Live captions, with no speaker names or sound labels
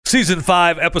Season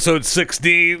 5, Episode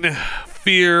 16,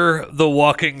 Fear the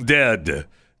Walking Dead,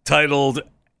 titled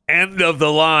End of the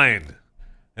Line.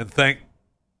 And thank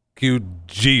you,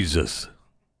 Jesus,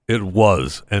 it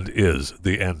was and is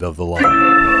the end of the line.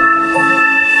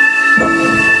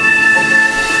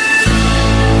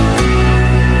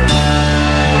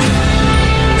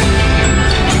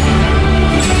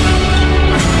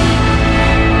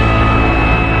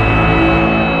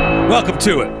 Welcome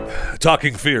to it.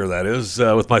 Talking Fear, that is,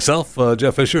 with myself,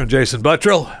 Jeff Fisher, and Jason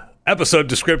Buttrill. Episode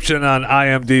description on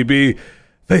IMDb.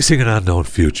 Facing an unknown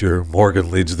future,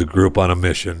 Morgan leads the group on a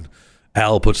mission.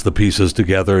 Al puts the pieces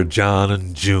together. John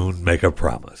and June make a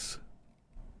promise.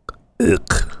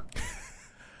 Ugh.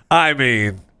 I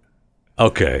mean,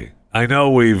 okay. I know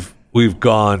we've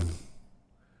gone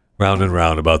round and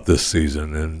round about this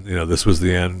season, and this was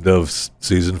the end of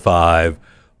season 5.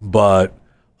 But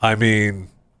I mean,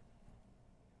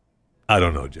 I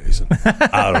don't know, Jason.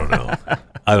 I don't know.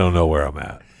 I don't know where I'm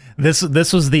at.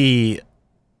 This was the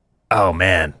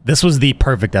this was the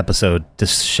perfect episode to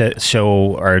show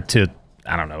or to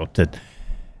I don't know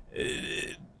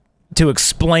to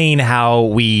explain how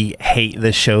we hate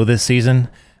this show this season,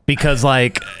 because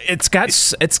it's got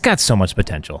so much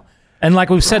potential, and like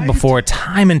we've said before,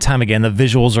 time and time again, the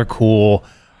visuals are cool.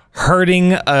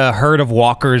 Herding a herd of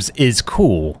walkers is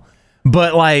cool,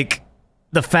 but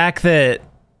the fact that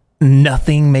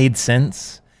nothing made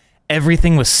sense.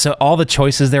 Everything was all the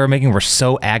choices they were making were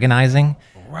so agonizing.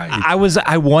 Right. I watched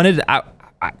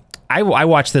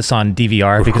this on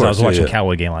DVR because I was watching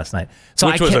Cowboy game last night.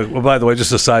 So by the way,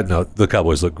 just a side note, the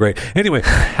Cowboys look great. Anyway,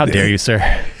 how dare you, sir?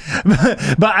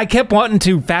 But I kept wanting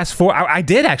to fast forward. I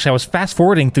did actually. I was fast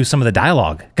forwarding through some of the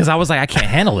dialogue because I was like, I can't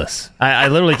handle this. I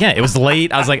literally can't. It was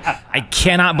late. I was like, I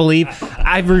cannot believe.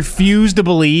 I refuse to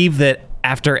believe that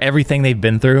after everything they've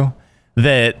been through,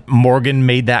 that Morgan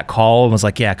made that call and was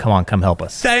like, yeah, come help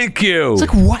us. Thank you. It's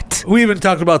like, what? We even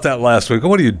talked about that last week.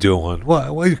 What are you doing? What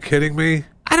are you kidding me?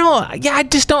 I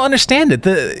just don't understand it.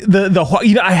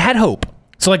 I had hope.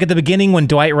 So at the beginning when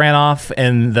Dwight ran off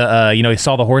and he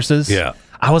saw the horses. Yeah.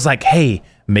 I was like, hey,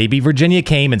 maybe Virginia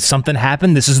came and something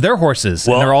happened. This is their horses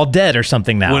and they're all dead or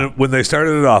something now. When they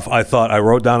started it off, I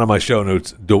wrote down on my show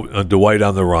notes, Dwight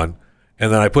on the run.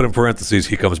 And then I put in parentheses,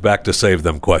 he comes back to save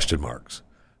them, ?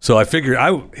 So I figured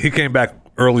he came back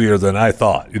earlier than I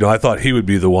thought. I thought he would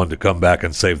be the one to come back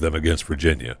and save them against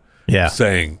Virginia. Yeah.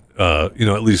 Saying, at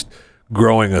least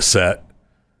growing a set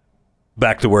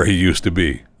back to where he used to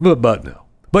be. But no.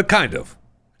 But kind of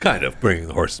bringing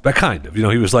the horses back. Kind of.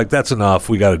 He was like, that's enough.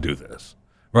 We got to do this.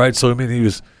 Right? So, he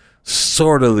was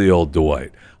sort of the old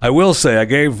Dwight. I will say, I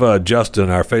gave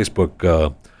Justin, our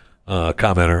Facebook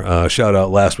commenter, shout out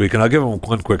last week, and I'll give him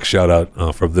one quick shout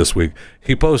out from this week.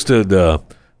 He posted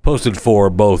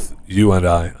for both you and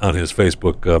I on his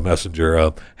Facebook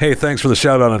Messenger. Hey, thanks for the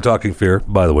shout out on Talking Fear.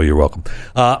 By the way, you're welcome.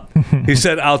 He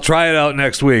said, I'll try it out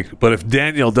next week, but if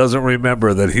Daniel doesn't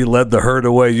remember that he led the herd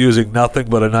away using nothing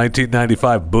but a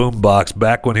 1995 boombox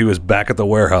back when he was back at the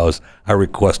warehouse, I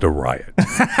request a riot.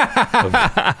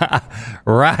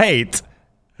 Right.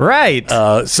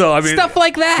 Stuff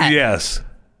like that. Yes.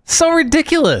 So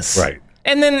ridiculous. Right.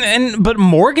 But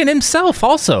Morgan himself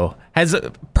also has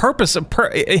a purpose.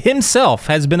 Himself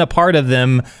has been a part of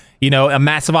them. A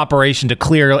massive operation to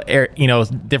clear,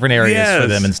 different areas for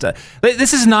them and stuff.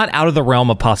 This is not out of the realm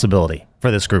of possibility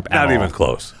for this group. Not even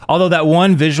close. Although that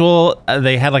one visual,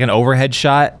 they had an overhead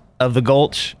shot of the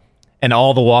gulch and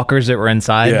all the walkers that were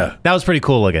inside. Yeah, that was pretty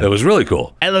cool looking. It was really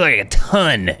cool. It looked like a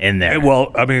ton in there.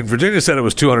 Virginia said it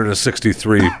was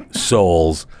 263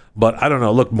 souls, but I don't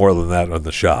know. It looked more than that on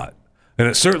the shot. And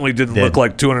it certainly didn't look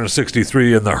like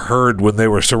 263 in the herd when they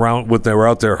were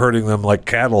out there herding them like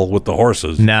cattle with the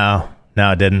horses. No,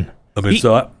 it didn't. We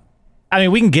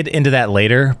can get into that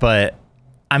later, but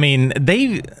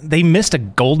they missed a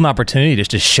golden opportunity just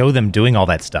to show them doing all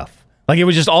that stuff. It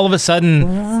was just all of a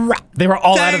sudden they were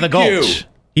all out of the gulch.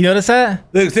 You notice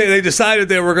that? They decided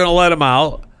they were going to let them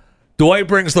out. Dwight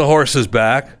brings the horses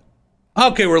back.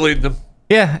 Okay, we're leading them.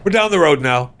 Yeah. We're down the road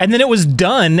now. And then it was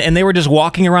done, and they were just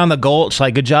walking around the gulch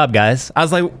good job, guys. I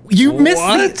was like, you missed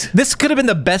it. This could have been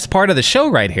the best part of the show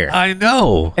right here. I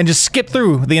know. And just skip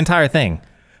through the entire thing.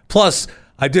 Plus,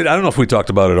 I don't know if we talked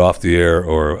about it off the air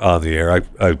or on the air.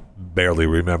 I barely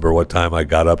remember what time I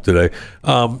got up today.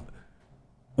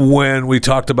 When we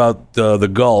talked about the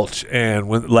Gulch,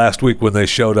 and last week when they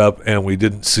showed up and we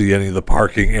didn't see any of the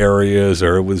parking areas,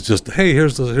 or it was just, hey,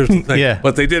 here's the thing. Yeah.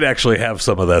 But they did actually have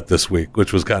some of that this week,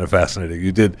 which was kind of fascinating.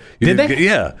 You did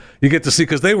they? You get to see,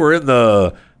 because they were in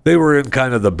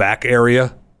kind of the back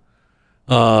area.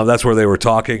 That's where they were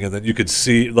talking, and then you could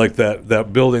see like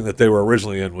that building that they were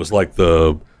originally in was like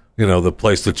the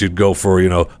place that you'd go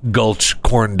for Gulch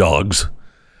corn dogs.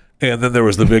 And then there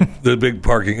was the big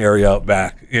parking area out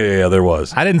back. Yeah, there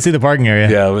was. I didn't see the parking area.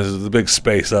 Yeah, it was the big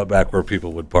space out back where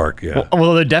people would park. Yeah.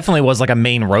 Well, there definitely was like a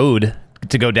main road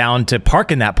to go down to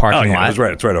park in that parking lot. It was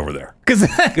right. It's right over there.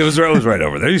 It was right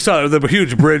over there. You saw the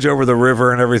huge bridge over the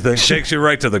river and everything. Takes you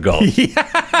right to the Gulf.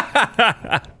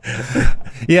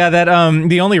 Yeah, that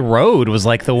the only road was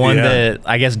like the one that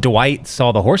I guess Dwight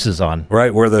saw the horses on.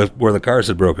 Right, where the cars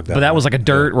had broken down. But that was like a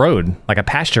dirt road, like a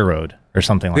pasture road or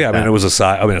something like that. Yeah, I mean it was a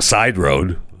side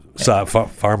road,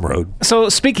 farm road. So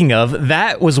speaking of,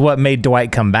 that was what made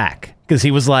Dwight come back. Because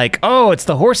he was like, oh, it's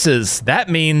the horses. That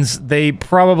means they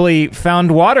probably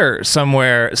found water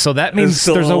somewhere. So that means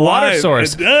there's a water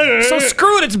source. So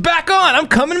screw it, it's back on. I'm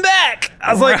coming back.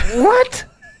 I was like, what?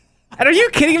 And are you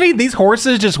kidding me? These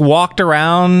horses just walked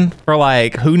around for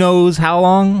like who knows how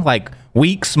long? Like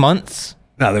weeks, months?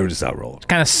 No, they were just out rolling.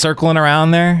 Kind of circling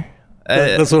around there.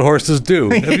 That's what horses do.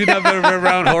 Have you not been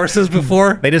around horses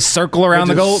before? They just circle around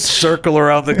the gulch? Circle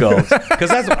around the gulch. Because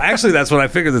that's when I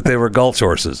figured that they were gulch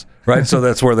horses, right? So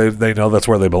that's where they know that's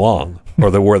where they belong,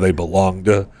 or where they belonged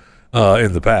in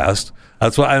the past.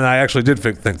 That's why, and I actually did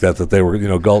think that they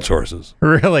were gulch horses.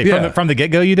 Really? Yeah. From the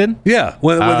get-go you did? Yeah.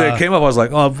 When they came up, I was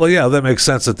like, oh, well, yeah, that makes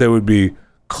sense that they would be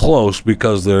close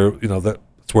because they're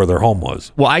that's where their home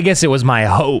was. Well, I guess it was my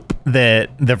hope that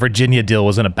the Virginia deal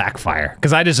was going to backfire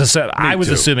because I was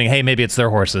assuming, hey, maybe it's their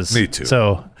horses. Me too.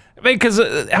 So, because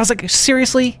I was like,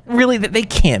 seriously, really, they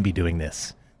can't be doing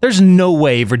this. There's no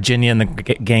way Virginia and the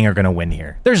gang are going to win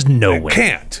here. There's no way.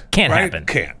 Can't right? happen.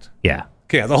 Can't. Yeah.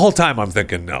 Can't. The whole time I'm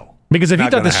thinking no. Because if you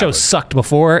thought the show sucked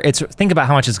before, think about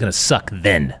how much it's going to suck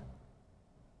then.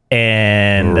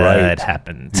 And it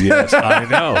happened. Yes, I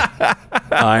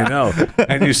know.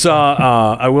 And you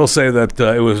saw, I will say that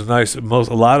it was nice. A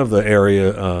lot of the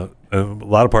area, a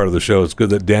lot of part of the show, it's good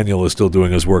that Daniel is still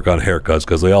doing his work on haircuts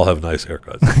because they all have nice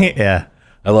haircuts. Yeah.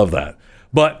 I love that.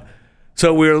 But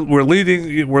so we're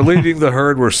leading the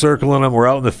herd. We're circling them. We're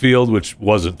out in the field, which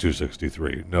wasn't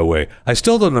 263. No way. I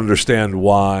still don't understand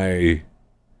why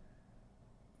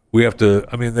we have to.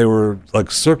 I mean, they were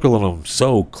like circling them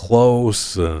so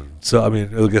close, and so I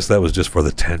mean, I guess that was just for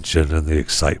the tension and the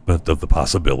excitement of the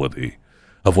possibility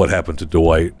of what happened to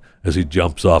Dwight as he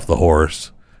jumps off the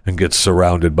horse and gets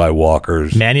surrounded by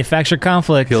walkers. Manufactured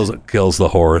conflict. Kills the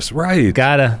horse. Right.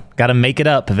 Gotta make it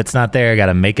up. If it's not there,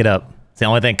 gotta make it up. It's the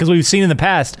only thing. Because we've seen in the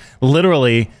past,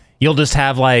 literally, you'll just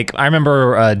have like, I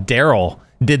remember Daryl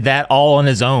did that all on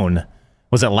his own.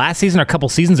 Was it last season or a couple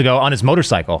seasons ago on his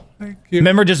motorcycle? Thank you.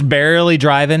 Remember just barely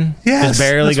driving? Yes. Just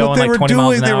barely going like 20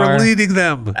 miles an hour. They were leading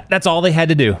them. That's all they had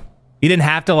to do. You didn't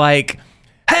have to like,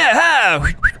 ha,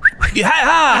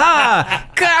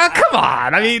 come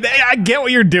on. I mean, I get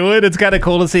what you're doing. It's kind of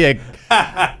cool to see a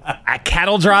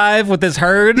cattle drive with this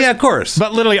herd. Yeah, of course.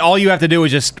 But literally all you have to do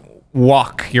is just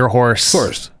walk your horse. Of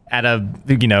course. At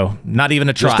not even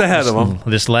a trot. Just ahead of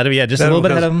them. Just let them, just a little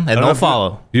bit ahead of them, and they'll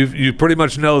follow. You pretty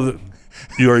much know that,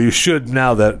 you should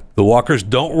now that the walkers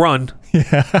don't run.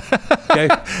 Yeah. Okay?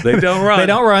 They don't run. They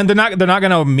don't run. They're not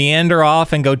going to meander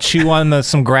off and go chew on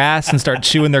some grass and start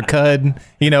chewing their cud,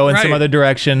 in some other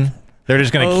direction. They're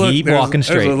just going to keep walking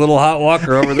straight. There's a little hot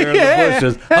walker over there in the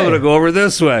bushes. Hey. I'm going to go over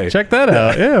this way. Check that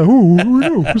out. Yeah.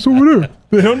 What's over there?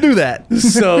 They don't do that.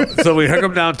 So we hook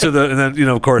them down to and then,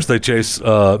 of course, they chase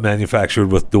Manufactured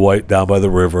with Dwight down by the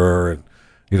river. And,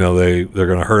 they're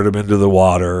going to herd him into the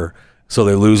water. So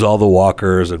they lose all the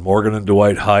walkers. And Morgan and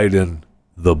Dwight hide in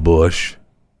the bush.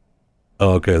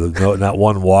 Okay. Not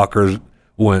one walker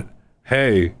went,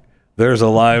 hey, there's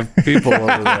alive people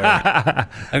over there.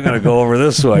 I'm going to go over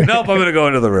this way. Nope, I'm going to go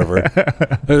into the river.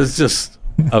 It was just,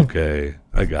 okay,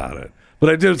 I got it. But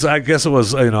I guess it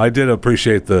was, I did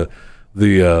appreciate the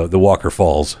Walker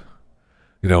Falls,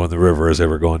 in the river as they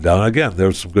were going down. Again, there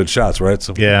were some good shots, right?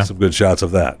 Some good shots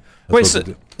of that.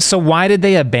 So why did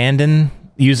they abandon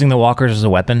using the walkers as a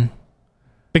weapon?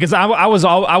 Because I was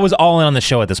all in on the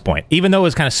show at this point, even though it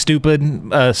was kind of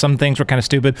stupid. Some things were kind of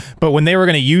stupid, but when they were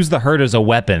going to use the herd as a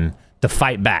weapon to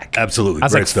fight back, absolutely, I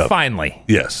was great like, stuff. Finally,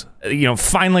 yes,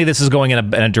 finally, this is going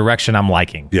in a direction I'm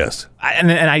liking. Yes,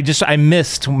 and I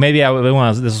missed. Maybe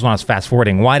this is when I was fast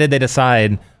forwarding. Why did they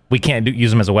decide we can't use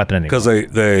them as a weapon anymore?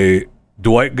 Because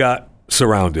Dwight got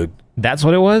surrounded. That's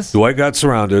what it was. Dwight got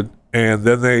surrounded, and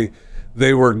then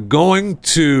they were going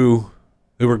to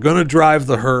drive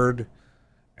the herd.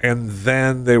 And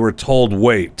then they were told,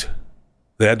 wait.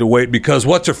 They had to wait because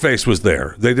what's-her-face was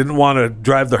there. They didn't want to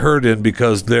drive the herd in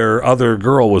because their other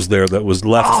girl was there that was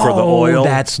left for the oil.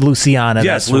 That's Luciana.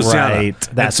 Yes, that's Luciana. right.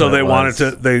 That's and so what they it wanted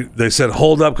was. to. They said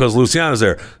hold up because Luciana's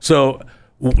there. So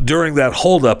during that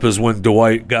hold up is when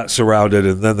Dwight got surrounded,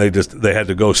 and then they had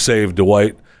to go save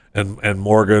Dwight and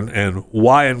Morgan. And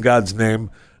why in God's name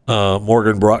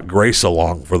Morgan brought Grace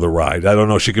along for the ride? I don't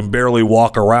know. She can barely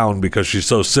walk around because she's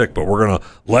so sick, but we're gonna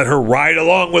let her ride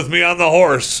along with me on the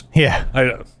horse. Yeah.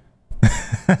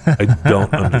 I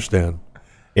don't understand.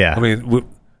 Yeah. I mean,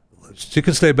 she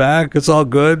can stay back. It's all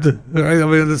good. Right? I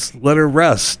mean, just let her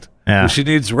rest. Yeah. She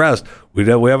needs rest. We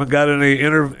haven't got any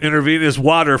intravenous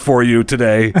water for you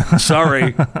today.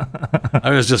 Sorry. I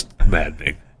mean, it's just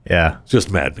maddening. Yeah. It's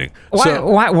just maddening.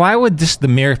 Why would just the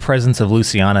mere presence of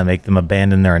Luciana make them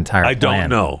abandon their entire I plan? don't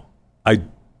know. I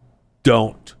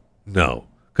don't know.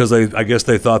 Because I guess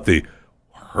they thought the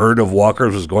herd of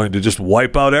walkers was going to just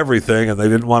wipe out everything, and they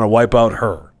didn't want to wipe out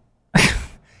her.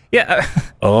 Yeah.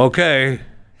 Okay.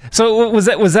 So was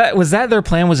that their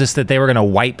plan? Was just that they were going to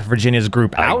wipe Virginia's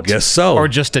group out? I guess so. Or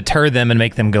just deter them and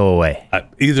make them go away?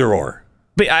 Either or.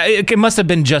 But it must have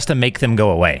been just to make them go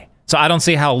away. So I don't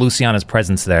see how Luciana's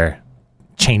presence there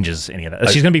changes any of that.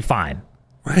 She's going to be fine.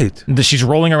 Right. She's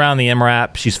rolling around the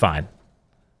MRAP. She's fine.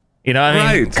 You know what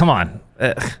I mean? Right. Come on.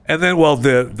 And then, well,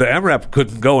 the MRAP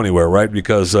couldn't go anywhere, right?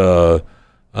 Because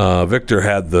Victor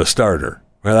had the starter.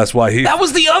 Right? That's why he... That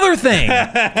was the other thing.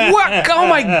 What? Oh,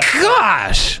 my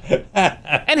gosh.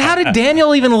 And how did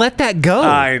Daniel even let that go?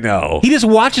 I know. He just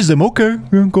watches them. Okay.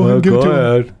 Go ahead. Give it to him.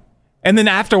 ahead. And then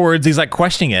afterwards, he's like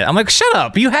questioning it. I'm like, shut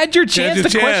up. You had your chance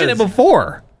to question it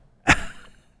before.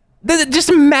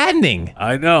 Just maddening.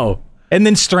 I know. And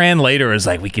then Strand later is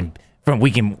like,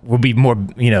 we'll be more,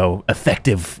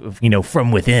 effective,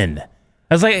 from within.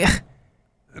 I was like,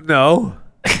 No.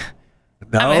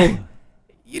 No. I mean,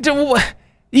 you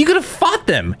could have fought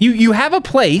them. You have a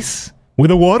place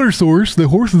with a water source the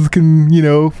horses can,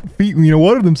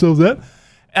 water themselves at.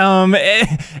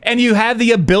 And you have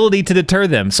the ability to deter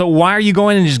them. So why are you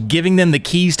going and just giving them the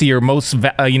keys to your most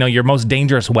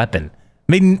dangerous weapon?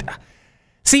 I mean,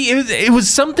 see, it was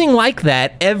something like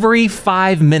that every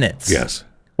 5 minutes. Yes.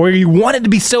 Where you wanted to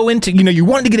be so into, you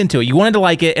wanted to get into it, you wanted to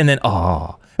like it, and then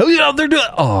they're doing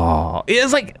it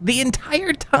was like the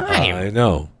entire time. I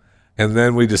know. And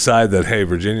then we decide that, hey,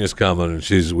 Virginia's coming,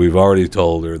 and we've already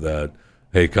told her that,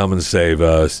 hey, come and save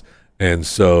us. And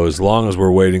so as long as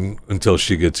we're waiting until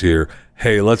she gets here,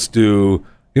 hey, let's do,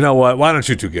 you know what? Why don't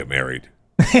you two get married?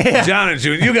 John and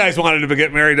June, you guys wanted to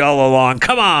get married all along.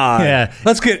 Come on. Yeah.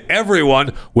 Let's get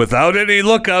everyone, without any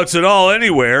lookouts at all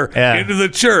anywhere, into the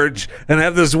church and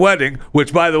have this wedding,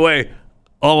 which, by the way,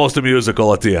 almost a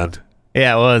musical at the end.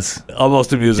 Yeah, it was.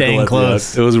 Almost a musical. Dang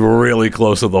close. It was really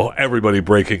close to everybody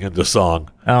breaking into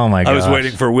song. Oh, my God. I was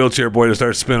waiting for Wheelchair Boy to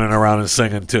start spinning around and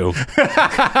singing, too. So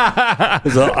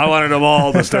I wanted them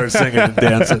all to start singing and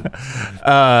dancing.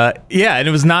 Yeah, and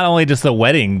it was not only just the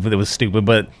wedding that was stupid,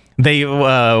 but they,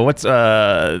 Alicia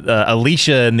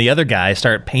and the other guy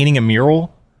start painting a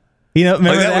mural.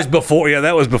 Remember that? Was before. Yeah,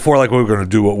 that was before, like, we were going to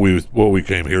do what we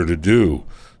came here to do.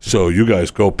 So you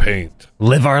guys go paint.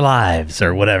 Live our lives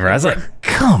or whatever. I was like,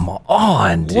 come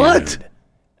on, dude. What?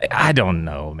 I don't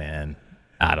know, man.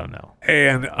 I don't know.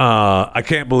 And I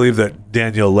can't believe that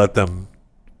Daniel let them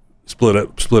split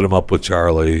him up with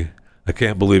Charlie. I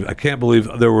can't believe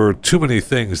there were too many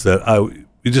things that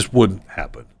it just wouldn't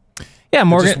happen. Yeah,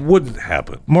 Morgan It just wouldn't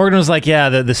happen. Morgan was like, yeah,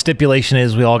 the stipulation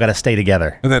is we all got to stay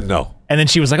together. And then no. And then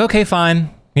she was like, okay, fine.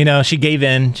 She gave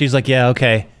in. She's like, yeah,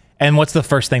 okay. And what's the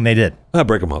first thing they did?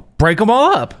 Break them up. Break them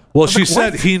all up. Well, she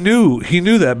said he knew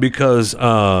that because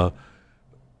her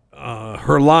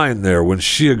line there when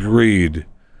she agreed,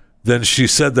 then she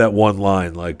said that one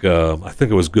line like I think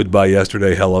it was goodbye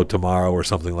yesterday, hello tomorrow, or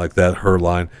something like that. Her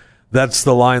line. That's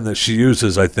the line that she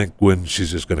uses, I think, when she's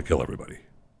just going to kill everybody.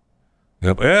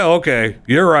 Yep. Yeah. Okay.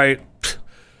 You're right.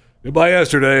 Goodbye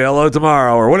yesterday, hello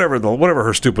tomorrow, or whatever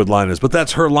her stupid line is. But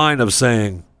that's her line of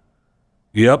saying,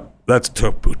 "Yep." That's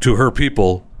to her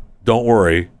people. Don't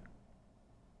worry.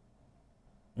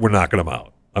 We're knocking them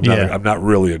out. I'm not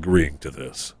really agreeing to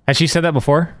this. Has she said that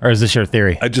before, or is this your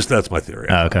theory? That's my theory.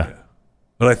 Oh, okay. Yeah.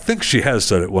 But I think she has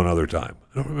said it one other time.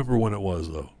 I don't remember when it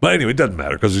was, though. But anyway, it doesn't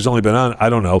matter because he's only been on, I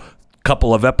don't know, a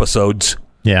couple of episodes.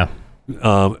 Yeah.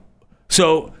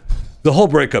 So the whole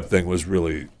breakup thing was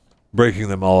really breaking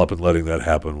them all up and letting that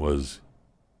happen was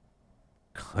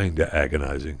kind of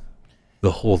agonizing.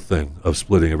 The whole thing of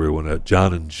splitting everyone at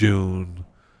John and June,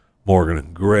 Morgan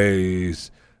and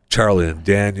Grace, Charlie and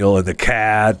Daniel, and the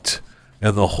cat,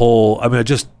 and the whole. I mean,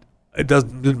 it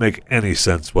didn't make any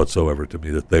sense whatsoever to me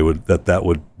that that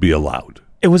would be allowed.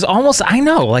 It was almost, I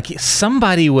know, like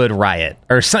somebody would riot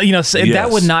or so, that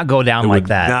would not go down like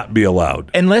that. Not be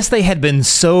allowed unless they had been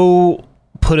so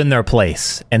put in their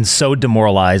place and so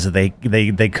demoralized that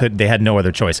they had no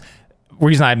other choice.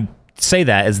 Reason I say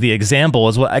that is the example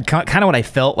is kind of what I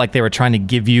felt like they were trying to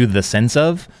give you the sense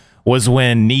of was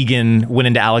when Negan went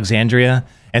into Alexandria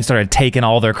and started taking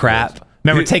all their crap.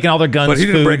 Remember, taking all their guns, but he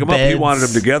didn't food, break them beds. up. He wanted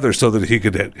them together so that he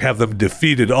could have them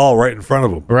defeated all right in front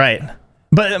of him. Right.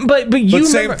 But you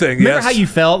same thing. Remember Yes. how you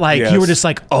felt like Yes. you were just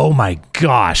like, oh my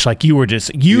gosh, like you were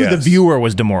just the viewer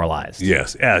was demoralized.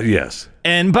 Yes. Yes.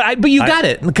 And but you got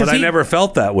it But I never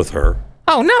felt that with her.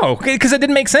 Oh no, because it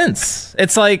didn't make sense.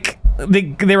 It's like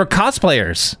they were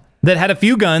cosplayers that had a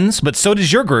few guns, but so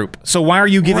does your group. So why are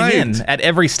you giving in at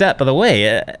every step of the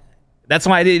way? That's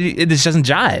why it just doesn't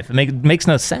jive. It makes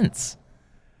no sense.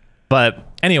 But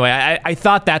anyway, I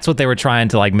thought that's what they were trying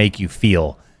to like make you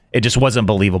feel. It just wasn't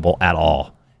believable at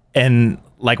all. And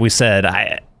like we said,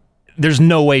 there's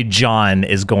no way John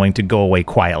is going to go away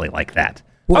quietly like that.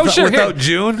 Without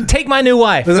June? Take my new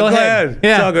wife. Go ahead.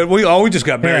 Yeah. It's all good. We just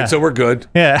got married, so we're good.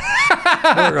 Yeah.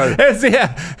 We're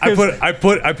good.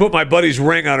 I put my buddy's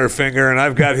ring on her finger, and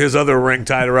I've got his other ring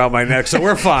tied around my neck, so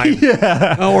we're fine.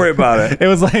 Yeah. Don't worry about it. It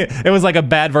was like a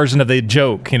bad version of the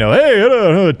joke,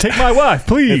 hey, take my wife,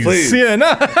 please. Please. Yeah,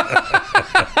 no.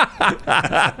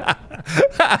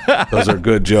 Those are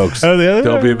good jokes.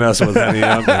 Don't be messing with Henny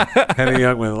Youngman. Henny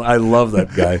Youngman, I love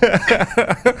that guy.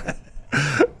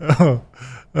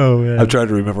 Oh man! I've tried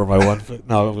to remember my one.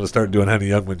 No, I'm going to start doing Henny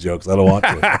Youngman jokes. I don't want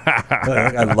to.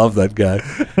 I love that guy.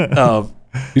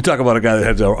 You talk about a guy that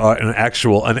has an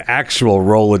actual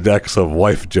Rolodex of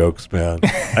wife jokes, man.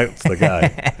 That's the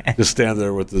guy. Just stand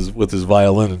there with his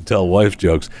violin and tell wife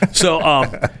jokes. So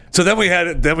then we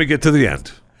get to the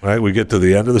end. Right, we get to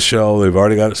the end of the show. They've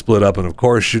already got it split up, and of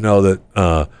course, you know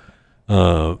that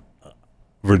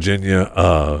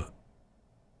Virginia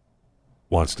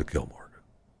wants to kill Morgan.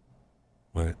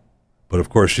 Right, but of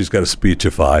course, she's got to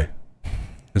speechify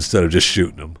instead of just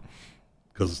shooting him,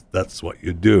 because that's what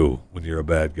you do when you're a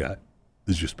bad guy.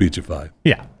 Is you speechify.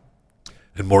 Yeah.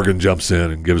 And Morgan jumps in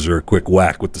and gives her a quick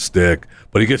whack with the stick,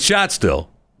 but he gets shot still.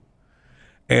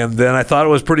 And then I thought it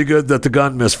was pretty good that the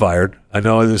gun misfired. I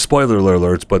know there's spoiler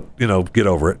alerts, but, get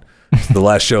over it. It's the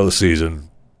last show of the season.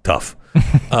 Tough.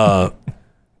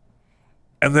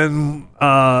 And then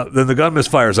the gun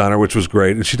misfires on her, which was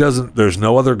great. And there's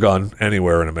no other gun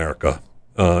anywhere in America,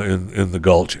 in the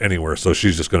Gulch anywhere. So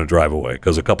she's just going to drive away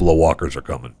because a couple of walkers are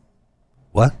coming.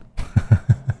 What?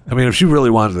 I mean, if she really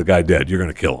wanted the guy dead, you're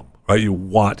going to kill him, right? You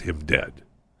want him dead.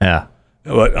 Yeah.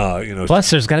 But,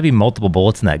 plus, there's got to be multiple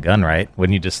bullets in that gun, right?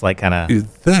 Wouldn't you just like kind of you'd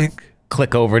think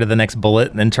click over to the next bullet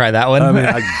and then try that one? I mean,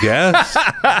 I guess.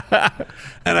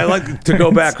 And I like to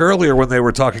go back earlier when they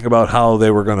were talking about how they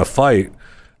were going to fight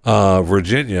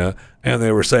Virginia, and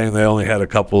they were saying they only had a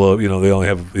couple of, they only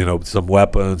have, some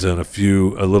weapons and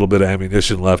a little bit of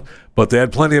ammunition left, but they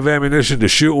had plenty of ammunition to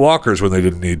shoot walkers when they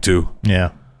didn't need to.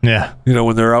 Yeah. Yeah.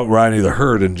 When they're out riding the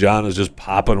herd and John is just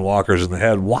popping walkers in the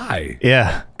head. Why?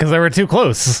 Yeah, because they were too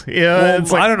close. Yeah,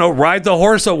 well, I don't know. Ride the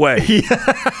horse away.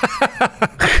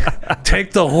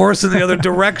 Take the horse in the other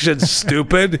direction,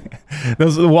 stupid.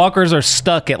 Those walkers are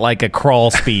stuck at like a crawl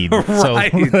speed.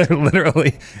 Right. So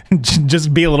literally,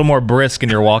 just be a little more brisk in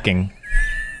your walking.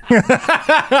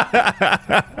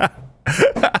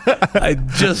 I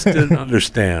just didn't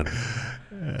understand.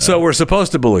 So we're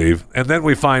supposed to believe, and then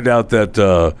we find out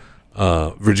that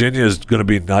Virginia is going to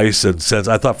be nice and says,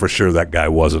 I thought for sure that guy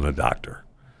wasn't a doctor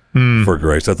for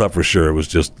Grace. I thought for sure it was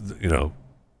just,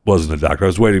 wasn't a doctor. I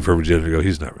was waiting for Virginia to go,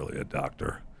 he's not really a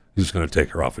doctor. He's just going to take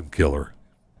her off and kill her.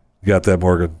 You got that,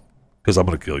 Morgan? Because I'm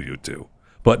going to kill you too.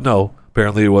 But no,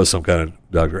 apparently he was some kind of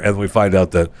doctor. And we find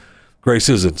out that Grace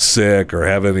isn't sick or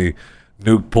have any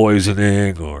nuke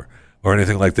poisoning or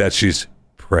anything like that. She's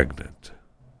pregnant,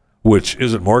 which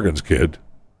isn't Morgan's kid,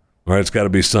 right? It's got to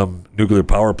be some nuclear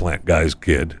power plant guy's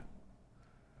kid.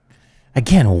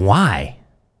 Again, why?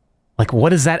 Like, what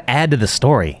does that add to the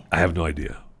story? I have no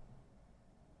idea.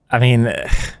 I mean,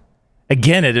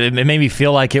 again, it made me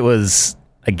feel like it was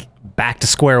back to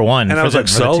square one and for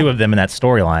the two of them in that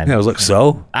storyline. Yeah, I was like,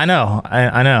 so? I know.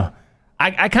 I know.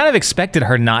 I kind of expected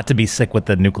her not to be sick with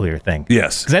the nuclear thing.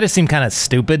 Yes. Because that just seemed kind of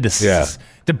stupid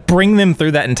to bring them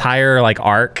through that entire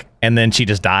arc, and then she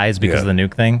just dies because of the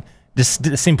nuke thing. Just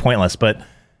it seemed pointless. But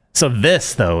so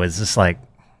this though is just like,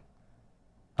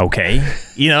 okay,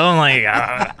 I'm like,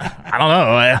 I don't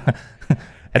know.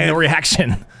 I had no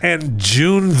reaction. And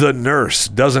June the nurse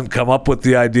doesn't come up with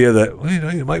the idea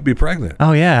that you might be pregnant.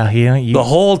 Oh yeah, the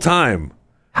whole time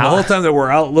The whole time that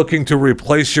we're out looking to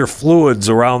replace your fluids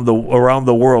around the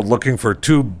world, looking for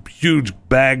 2 huge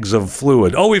bags of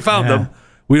fluid. Oh, we found them.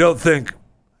 We don't think.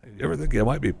 You ever think you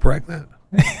might be pregnant?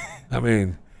 I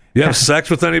mean, you have sex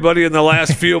with anybody in the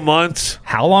last few months?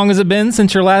 How long has it been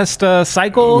since your last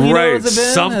cycle? Right, has it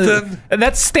been? something.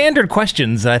 That's standard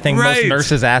questions I think most Right.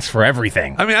 nurses ask for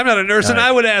everything. I mean, I'm not a nurse, and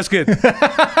I would ask it.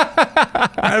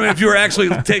 I mean, if you were actually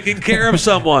taking care of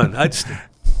someone, I'd.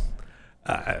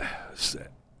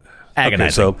 Agonizing. Okay,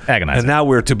 so Agonizing. and now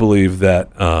we're to believe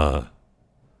that the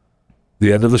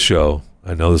end of the show.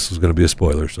 I know this is going to be a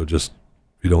spoiler, so just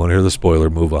if you don't want to hear the spoiler,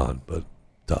 move on. But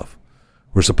tough.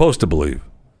 We're supposed to believe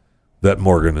that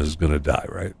Morgan is going to die,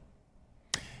 right?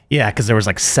 Yeah, because there was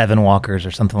like 7 walkers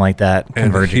or something like that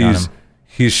converging on him.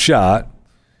 He's shot.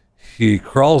 He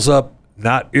crawls up,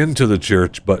 not into the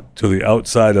church, but to the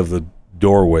outside of the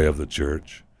doorway of the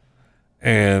church,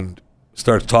 and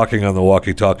starts talking on the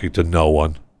walkie-talkie to no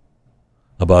one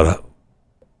about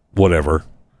whatever.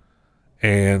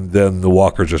 And then the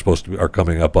walkers are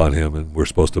coming up on him, and we're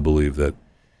supposed to believe that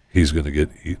he's going to get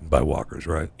eaten by walkers,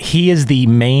 right? He is the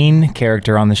main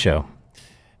character on the show.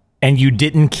 And you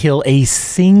didn't kill a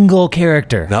single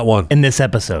character. Not one. In this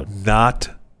episode. Not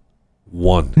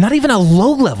one. Not even a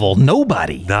low level.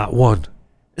 Nobody. Not one.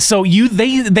 So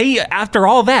they after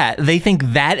all that, they think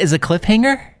that is a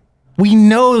cliffhanger? We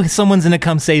know someone's going to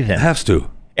come save him. It has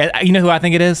to. And you know who I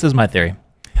think it is? This is my theory.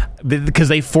 Because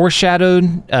they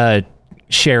foreshadowed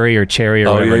Sherry or Cherry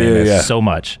or whatever her name is so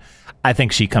much. I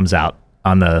think she comes out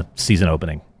on the season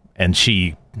opening and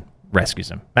she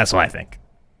rescues him. That's what I think.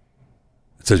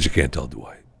 It says you can't tell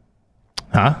Dwight.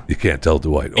 Huh? You can't tell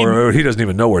Dwight. Or he doesn't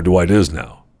even know where Dwight is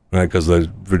now, right? Because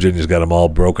Virginia's got them all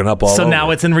broken up all So over.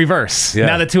 now it's in reverse. Yeah.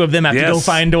 Now the two of them have to go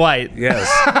find Dwight. Yes.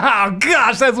 Oh,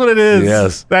 gosh, that's what it is.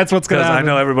 Yes. That's what's going to happen. I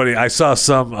know everybody. I saw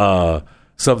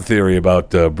some theory about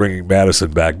bringing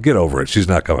Madison back. Get over it. She's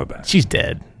not coming back. She's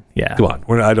dead. Yeah. Come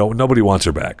on. Nobody wants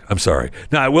her back. I'm sorry.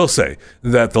 Now, I will say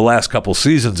that the last couple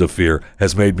seasons of Fear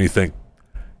has made me think,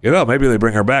 maybe they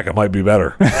bring her back. It might be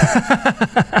better.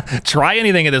 Try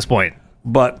anything at this point.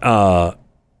 But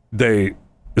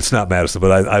it's not Madison,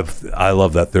 but I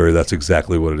love that theory. That's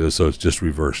exactly what it is. So it's just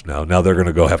reversed now. Now they're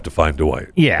going to have to find Dwight.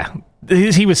 Yeah.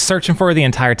 He was searching for her the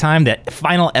entire time. That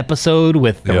final episode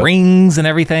with the rings and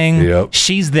everything. Yep.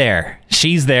 She's there.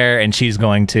 She's there, and she's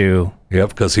going to... Yep,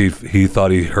 because he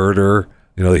thought he heard her.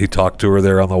 He talked to her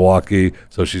there on the walkie.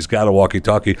 So she's got a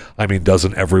walkie-talkie. I mean,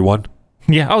 doesn't everyone?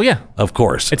 Yeah. Oh, yeah. Of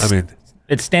course.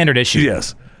 It's standard issue.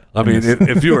 Yes. I mean,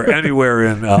 if you were anywhere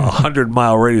in a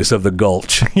 100-mile radius of the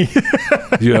Gulch,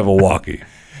 you have a walkie.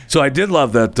 So I did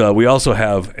love that we also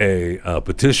have a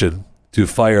petition to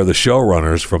fire the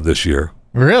showrunners from this year.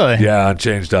 Really? Yeah, on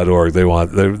change.org.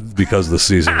 Because the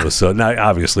season was so... Now,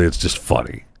 obviously, it's just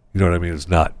funny. You know what I mean? It's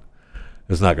not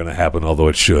going to happen, although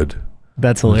it should.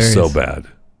 That's hilarious. So bad.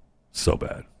 So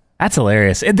bad. That's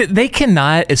hilarious. They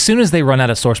cannot, as soon as they run out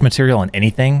of source material on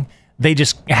anything, they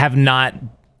just have not...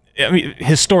 I mean,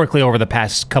 historically, over the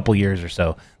past couple years or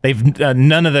so, they've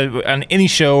none of on any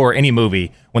show or any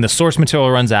movie, when the source material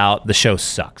runs out, the show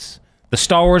sucks. The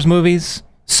Star Wars movies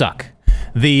suck.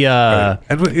 Right.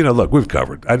 And look, we've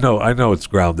covered. I know it's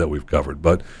ground that we've covered,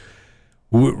 but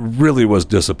really was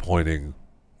disappointing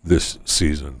this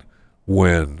season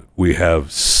when we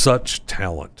have such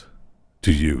talent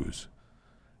to use,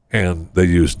 and they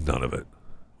used none of it.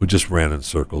 We just ran in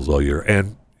circles all year,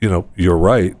 and you're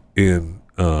right in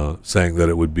saying that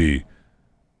it would be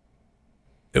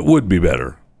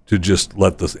better to just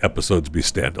let the episodes be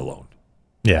standalone,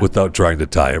 without trying to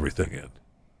tie everything in.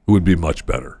 It would be much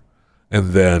better.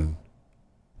 And then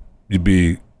you'd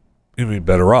be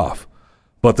better off.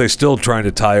 But they're still trying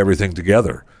to tie everything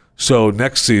together. So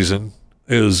next season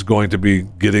is going to be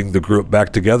getting the group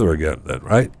back together again then,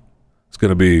 right? It's going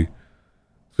to be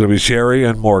Sherry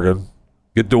and Morgan,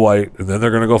 get Dwight, and then they're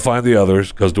going to go find the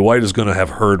others, because Dwight is going to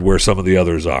have heard where some of the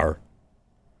others are,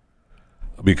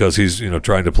 because he's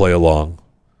trying to play along.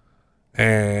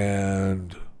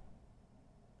 And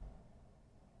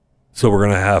so we're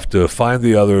going to have to find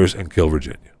the others and kill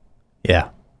Virginia. Yeah.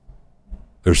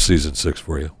 There's season 6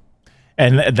 for you.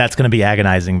 And that's going to be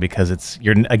agonizing, because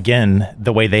again,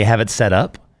 the way they have it set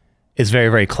up is very,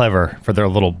 very clever for their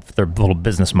little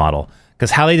business model. Because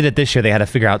how they did it this year, they had to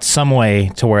figure out some way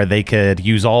to where they could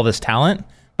use all this talent,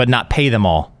 but not pay them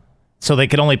all. So they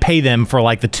could only pay them for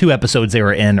like the 2 episodes they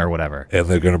were in or whatever. And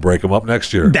they're going to break them up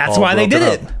next year. That's why they did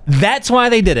it. That's why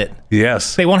they did it.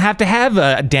 Yes. They won't have to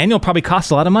have Daniel probably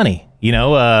costs a lot of money.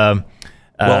 Well,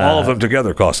 all of them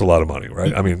together cost a lot of money,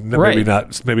 right? I mean, maybe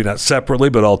not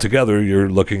separately, but all together, you're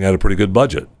looking at a pretty good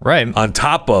budget. Right. On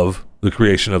top of the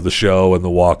creation of the show and the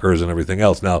walkers and everything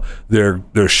else. Now they're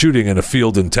shooting in a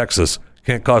field in Texas.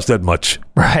 Can't cost that much.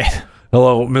 Right.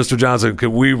 Hello, Mr. Johnson.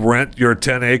 Can we rent your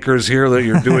 10 acres here that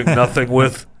you're doing nothing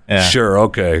with? Yeah. Sure.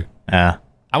 Okay. Yeah.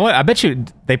 I bet you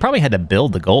they probably had to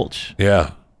build the gulch.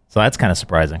 Yeah. So that's kind of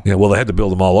surprising. Yeah. Well, they had to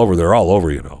build them all over. They're all over,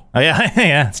 you know. Oh yeah,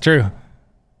 yeah, it's true.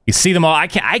 You see them all. I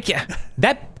can't.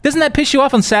 That doesn't that piss you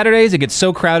off on Saturdays? It gets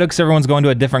so crowded because everyone's going to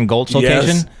a different gulch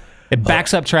location. Yes. It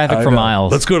backs up traffic I for know.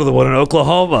 miles. Let's go to the one in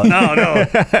Oklahoma. No,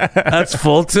 that's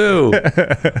full too.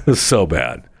 It's so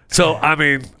bad. So I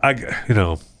mean, I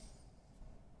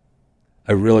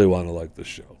really want to like this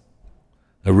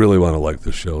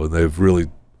show. And they've really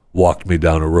walked me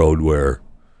down a road where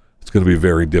it's going to be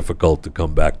very difficult to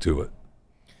come back to it.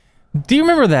 Do you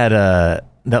remember that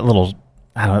little?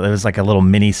 I don't know. There was like a little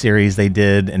mini series they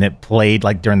did, and it played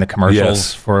like during the commercials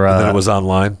Yes. for. And then it was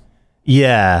online.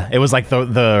 Yeah, it was like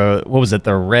the what was it?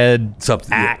 The red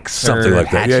axe, something or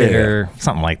like that. hatchet Yeah. or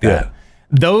something like that. Yeah.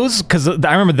 Those, because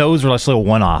I remember those were just little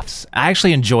one-offs. I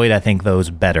actually enjoyed, I think, those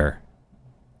better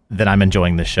than I'm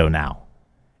enjoying this show now.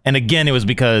 And again, it was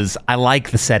because I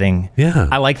like the setting. Yeah.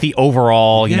 I like the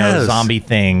overall, Yes. zombie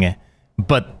thing.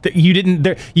 But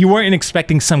you weren't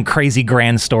expecting some crazy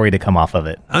grand story to come off of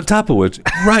it. On top of which,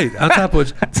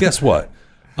 guess what?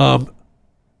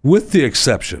 With the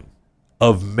exception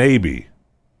of maybe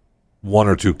one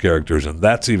or two characters, and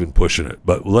that's even pushing it,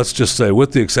 but let's just say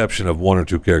with the exception of one or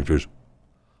two characters,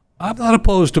 I'm not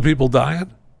opposed to people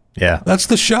dying. Yeah. That's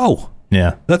the show.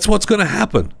 Yeah. That's what's going to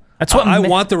happen. That's what I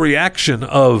want the reaction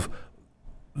of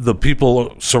the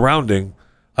people surrounding.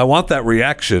 I want that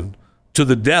reaction to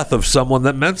the death of someone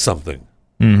that meant something.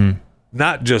 Mm-hmm.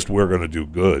 Not just, we're going to do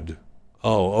good.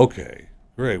 Oh, okay.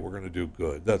 Great. We're going to do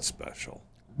good. That's special.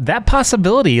 That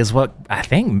possibility is what I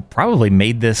think probably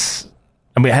made this.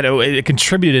 I mean, it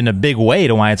contributed in a big way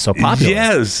to why it's so popular.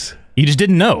 Yes. You just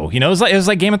didn't know. It was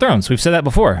like Game of Thrones. We've said that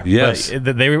before. Yes.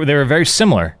 But they were very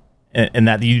similar in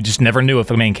that you just never knew if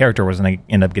the main character was going to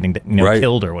end up getting Right.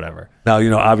 killed or whatever. Now,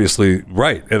 obviously,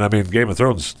 right. And I mean, Game of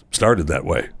Thrones started that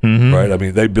way, Mm-hmm. right? I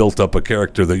mean, they built up a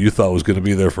character that you thought was going to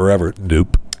be there forever.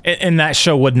 Nope. And that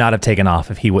show would not have taken off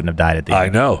if he wouldn't have died at the end. I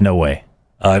know. No way.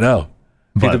 I know.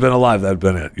 If he'd But- have been alive, that'd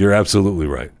been it. You're absolutely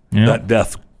right. Yeah. That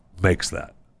death makes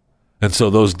that. And so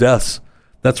those deaths,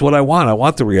 that's what I want. I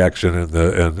want the reaction and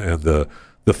the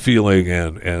feeling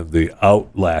and the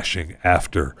outlashing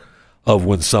after of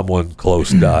when someone close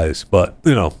dies. But,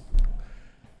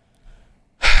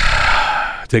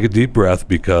 take a deep breath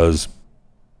because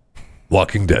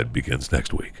Walking Dead begins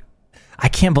next week. I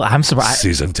can't believe. I'm surprised.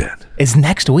 Season 10. It's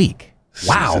next week.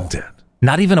 Wow. Season 10.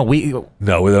 Not even a week.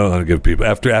 No, we don't want to give people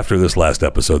after this last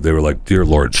episode. They were like, "Dear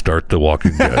Lord, start The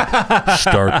Walking Dead.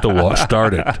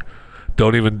 Start it.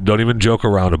 Don't even joke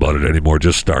around about it anymore.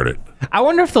 Just start it." I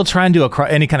wonder if they'll try and do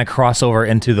any kind of crossover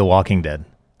into The Walking Dead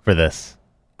for this.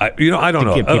 I don't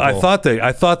know. give I people- thought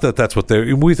that's what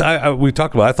we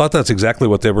talked about. I thought that's exactly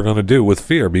what they were going to do with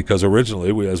Fear, because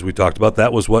originally, as we talked about,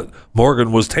 that was what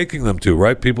Morgan was taking them to,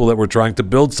 right? People that were trying to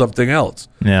build something else.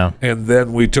 Yeah. And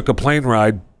then we took a plane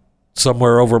ride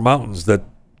somewhere over mountains that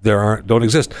don't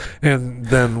exist, and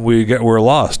then we're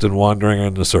lost and wandering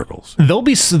in the circles.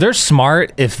 They're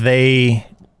smart if they,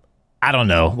 I don't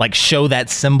know, like show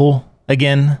that symbol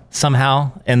again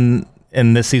somehow in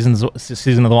this season of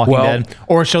The Walking Dead,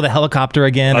 or show the helicopter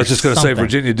again. I was just going to say,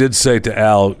 Virginia did say to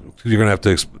Al, "You're going to have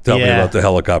to tell me about the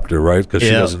helicopter, right?" Because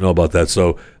she doesn't know about that.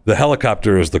 So the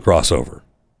helicopter is the crossover,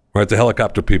 right? The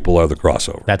helicopter people are the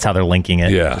crossover. That's how they're linking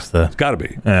it. Yeah, Just it's got to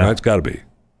be. Yeah. Right? It's got to be.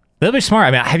 They'll be smart.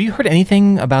 I mean, have you heard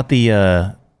anything about the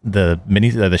show,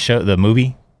 the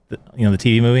movie, the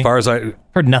TV movie? As far as I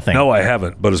Heard nothing. no, I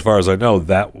haven't. But as far as I know,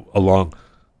 that along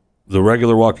the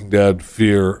regular Walking Dead,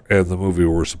 Fear, and the movie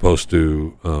were supposed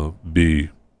to be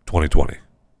 2020,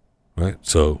 right?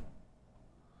 So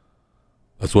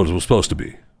that's what it was supposed to be.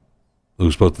 It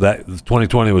was supposed that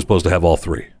 2020 was supposed to have all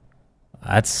three.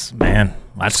 That's coming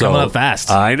up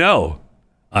fast. I know.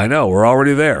 We're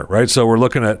already there, right? So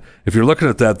if you're looking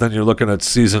at that, then you're looking at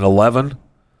season 11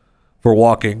 for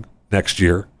Walking next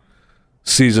year,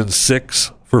 season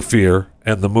 6 for Fear,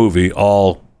 and the movie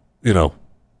all,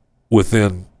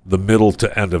 within the middle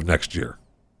to end of next year.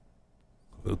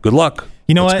 Good luck.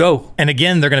 You know Let's what? go. And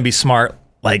again, they're going to be smart.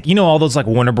 Like, all those like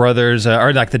Warner Brothers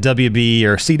or like the WB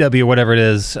or CW or whatever it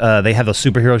is, they have those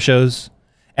superhero shows.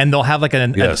 And they'll have like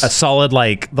a solid,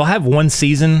 like, they'll have one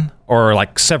season or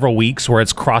like several weeks where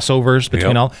it's crossovers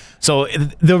between all. So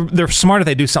they're smart if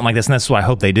they do something like this, and that's what I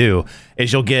hope they do.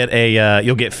 Is you'll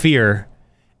get Fear,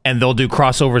 and they'll do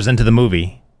crossovers into the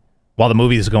movie while the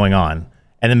movie is going on,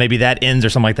 and then maybe that ends or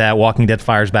something like that. Walking Dead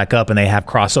fires back up, and they have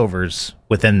crossovers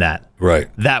within that. Right.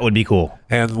 That would be cool.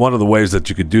 And one of the ways that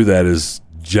you could do that is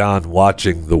John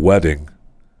watching the wedding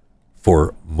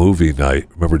for movie night.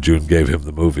 Remember, June gave him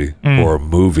the movie for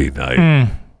movie night.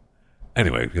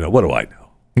 Anyway, what do I know?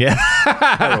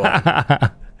 Yeah.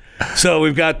 So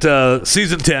we've got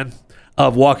season 10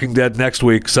 of Walking Dead next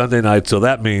week, Sunday night. So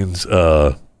that means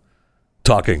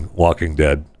Talking Walking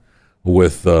Dead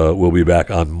we'll be back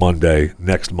on Monday,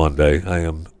 next Monday. I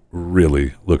am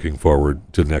really looking forward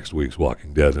to next week's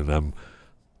Walking Dead, and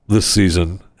this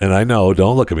season, and I know,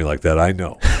 don't look at me like that. I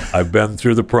know. I've been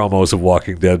through the promos of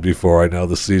Walking Dead before. I know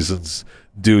the seasons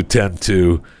do tend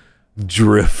to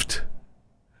drift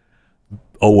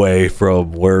away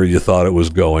from where you thought it was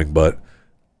going, but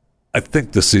I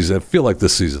think I feel like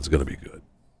this season's going to be good.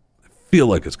 I feel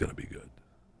like it's going to be good.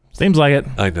 Seems like it.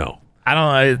 I know. I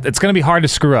don't know. It's going to be hard to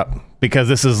screw up because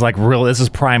this is this is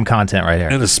prime content right here.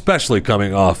 And especially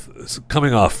coming off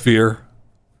Fear.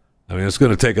 I mean, it's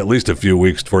going to take at least a few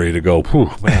weeks for you to go,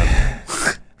 whew, man.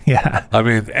 Yeah. I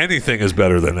mean, anything is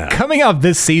better than that. Coming out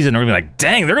this season, we're going to be like,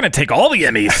 dang, they're going to take all the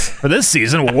Emmys for this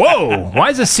season. Whoa. Why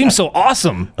does this seem so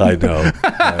awesome? I know.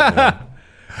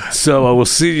 So we'll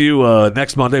see you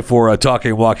next Monday for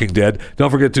Talking Walking Dead. Don't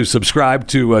forget to subscribe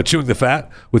to Chewing the Fat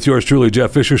with yours truly,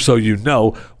 Jeff Fisher, so you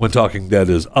know when Talking Dead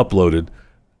is uploaded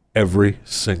every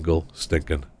single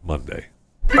stinking Monday.